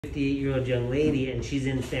58-year-old young lady, and she's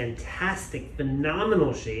in fantastic,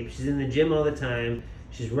 phenomenal shape. She's in the gym all the time.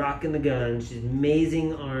 She's rocking the gun. She's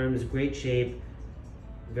amazing arms, great shape,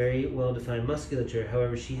 very well-defined musculature.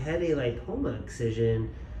 However, she had a lipoma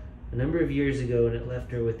excision a number of years ago, and it left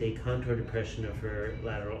her with a contour depression of her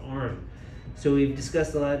lateral arm. So we've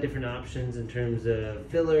discussed a lot of different options in terms of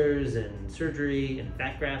fillers and surgery and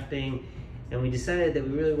fat grafting, and we decided that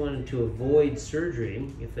we really wanted to avoid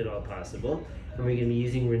surgery, if at all possible, and we're going to be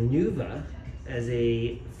using Renuva as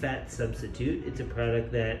a fat substitute. It's a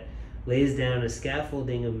product that lays down a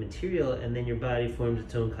scaffolding of material, and then your body forms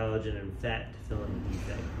its own collagen and fat to fill in the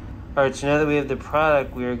defect. Alright, so now that we have the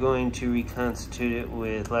product, we are going to reconstitute it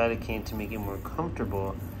with lidocaine to make it more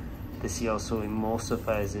comfortable. This also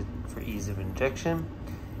emulsifies it for ease of injection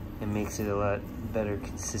and makes it a lot better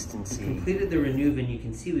consistency. We completed the Renuva, and you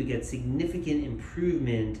can see we got significant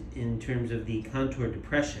improvement in terms of the contour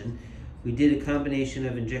depression. We did a combination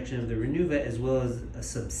of injection of the Renuva as well as a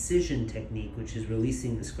subcision technique, which is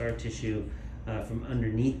releasing the scar tissue from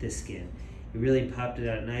underneath the skin. It really popped it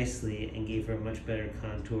out nicely and gave her a much better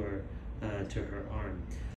contour to her arm.